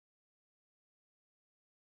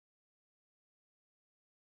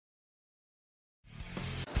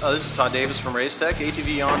This is Todd Davis from Racetech.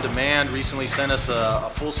 ATV On Demand recently sent us a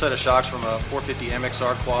full set of shocks from a 450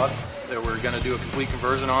 MXR quad that we're going to do a complete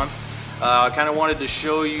conversion on. I kind of wanted to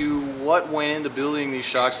show you what went into building these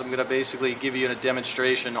shocks. I'm going to basically give you a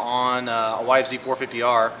demonstration on a YFZ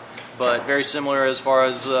 450R, but very similar as far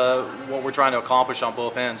as what we're trying to accomplish on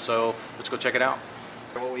both ends. So let's go check it out.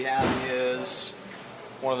 What we have is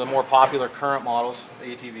one of the more popular current models,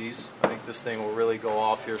 ATVs. I think this thing will really go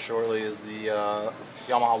off here shortly, is the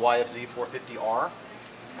Yamaha YFZ 450R.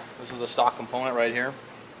 This is the stock component right here.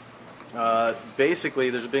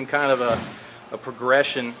 Basically, there's been kind of a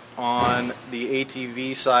progression on the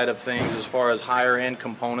ATV side of things as far as higher end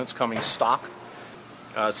components coming stock.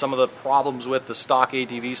 Some of the problems with the stock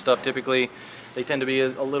ATV stuff, typically they tend to be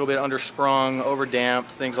a little bit undersprung, overdamped,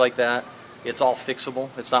 things like that. It's all fixable.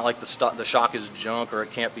 It's not like the shock is junk or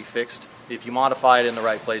it can't be fixed. If you modify it in the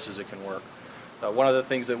right places, it can work. One of the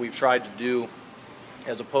things that we've tried to do,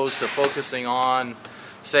 as opposed to focusing on,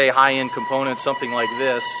 say, high-end components, something like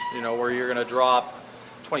this, you know, where you're going to drop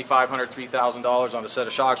 $2,500, $3,000 on a set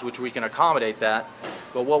of shocks, which we can accommodate that.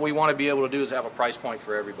 But what we want to be able to do is have a price point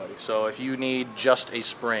for everybody. So if you need just a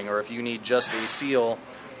spring or if you need just a seal,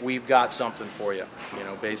 we've got something for you, you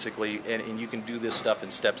know, basically, and you can do this stuff in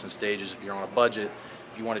steps and stages if you're on a budget.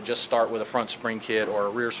 If you want to just start with a front spring kit or a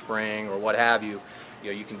rear spring or what have you,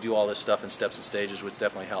 you can do all this stuff in steps and stages, which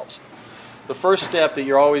definitely helps. The first step that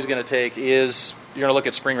you're always going to take is you're going to look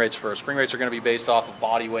at spring rates first. Spring rates are going to be based off of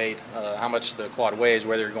body weight, how much the quad weighs,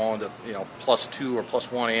 whether you're going to +2 or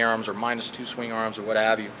 +1 arms or -2 swing arms or what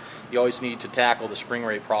have you. You always need to tackle the spring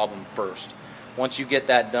rate problem first. Once you get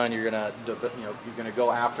that done, you're going to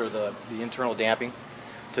go after the internal damping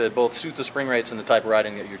to both suit the spring rates and the type of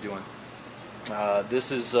riding that you're doing.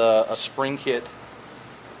 This is a spring kit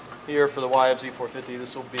here for the YFZ 450.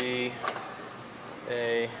 This will be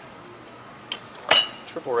a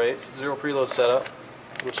triple rate, zero preload setup,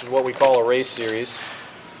 which is what we call a race series.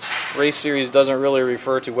 Race series doesn't really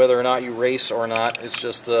refer to whether or not you race or not. It's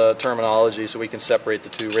just terminology, so we can separate the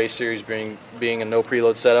two. Race series being a no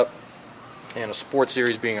preload setup, and a sport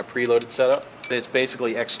series being a preloaded setup. It's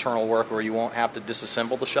basically external work where you won't have to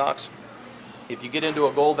disassemble the shocks. If you get into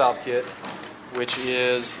a gold valve kit, which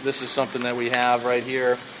is, this is something that we have right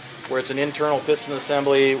here, where it's an internal piston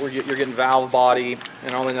assembly, where you're getting valve body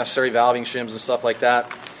and all the necessary valving shims and stuff like that.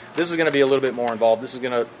 This is going to be a little bit more involved. This is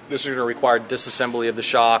going to require disassembly of the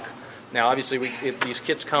shock. Now, obviously, these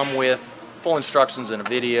kits come with full instructions and a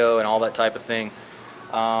video and all that type of thing.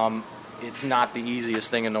 It's not the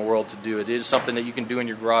easiest thing in the world to do. It is something that you can do in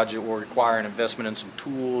your garage. It will require an investment in some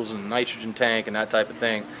tools and nitrogen tank and that type of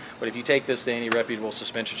thing. But if you take this to any reputable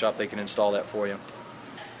suspension shop, they can install that for you.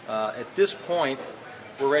 At this point,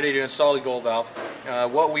 we're ready to install the gold valve.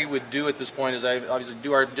 What we would do at this point is obviously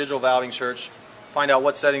do our digital valving search, find out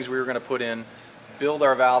what settings we were going to put in, build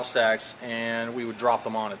our valve stacks, and we would drop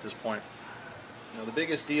them on at this point. Now, the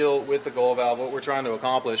biggest deal with the gold valve, what we're trying to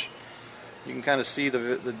accomplish, you can kind of see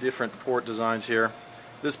the different port designs here.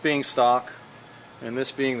 This being stock and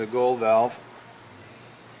this being the gold valve.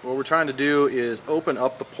 What we're trying to do is open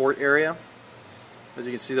up the port area. As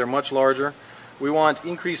you can see, they're much larger. We want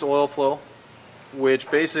increased oil flow, which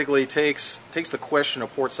basically takes the question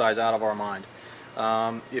of port size out of our mind.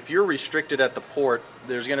 If you're restricted at the port,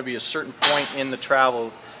 there's going to be a certain point in the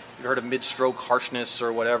travel. You've heard of mid-stroke harshness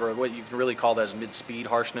or whatever. What you can really call that is mid-speed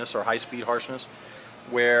harshness or high-speed harshness,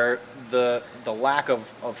 where the lack of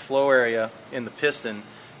flow area in the piston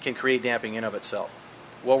can create damping in of itself.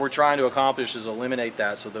 What we're trying to accomplish is eliminate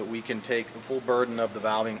that so that we can take the full burden of the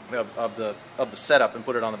valving of the setup and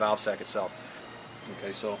put it on the valve stack itself.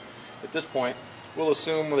 Okay, so at this point, we'll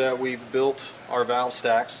assume that we've built our valve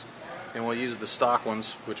stacks, and we'll use the stock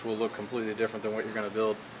ones, which will look completely different than what you're going to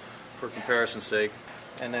build for comparison's sake,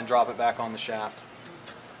 and then drop it back on the shaft.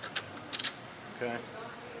 Okay.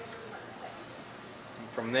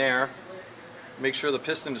 From there, make sure the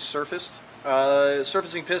piston is surfaced.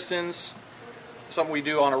 Surfacing pistons, something we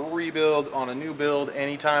do on a rebuild, on a new build.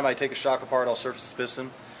 Anytime I take a shock apart, I'll surface the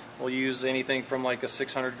piston. We'll use anything from like a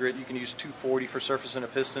 600 grit. You can use 240 for surfacing a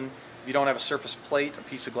piston. If you don't have a surface plate, a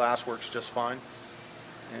piece of glass works just fine.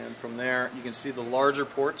 And from there, you can see the larger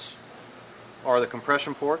ports are the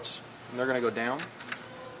compression ports, and they're going to go down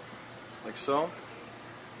like so.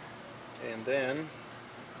 And then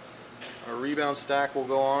our rebound stack will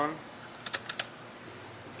go on.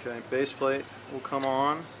 Okay, base plate will come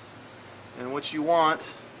on, and what you want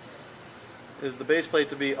is the base plate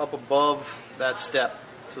to be up above that step,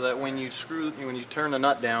 so that when you turn the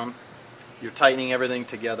nut down, you're tightening everything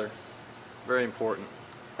together. Very important.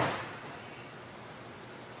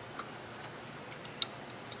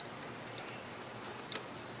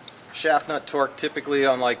 shaft nut torque typically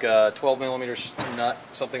on like a 12 millimeter nut,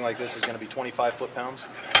 something like this, is going to be 25 foot-pounds.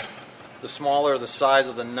 The smaller the size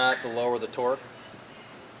of the nut, the lower the torque.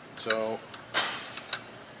 So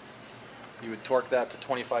you would torque that to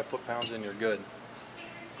 25 foot-pounds and you're good.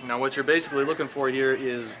 Now what you're basically looking for here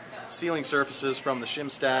is sealing surfaces from the shim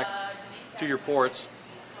stack to your ports,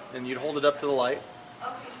 and you'd hold it up to the light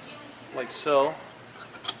like so,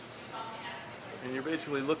 and you're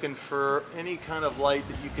basically looking for any kind of light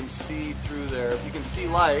that you can see through there. If you can see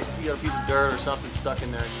light, you got a piece of dirt or something stuck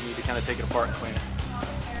in there and you need to kind of take it apart and clean it.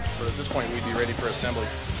 But at this point we'd be ready for assembly.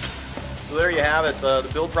 So there you have it. The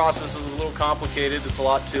build process is a little complicated. There's a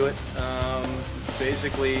lot to it.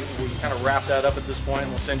 Basically we kind of wrap that up at this point and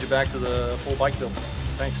we'll send you back to the full bike build.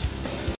 Thanks.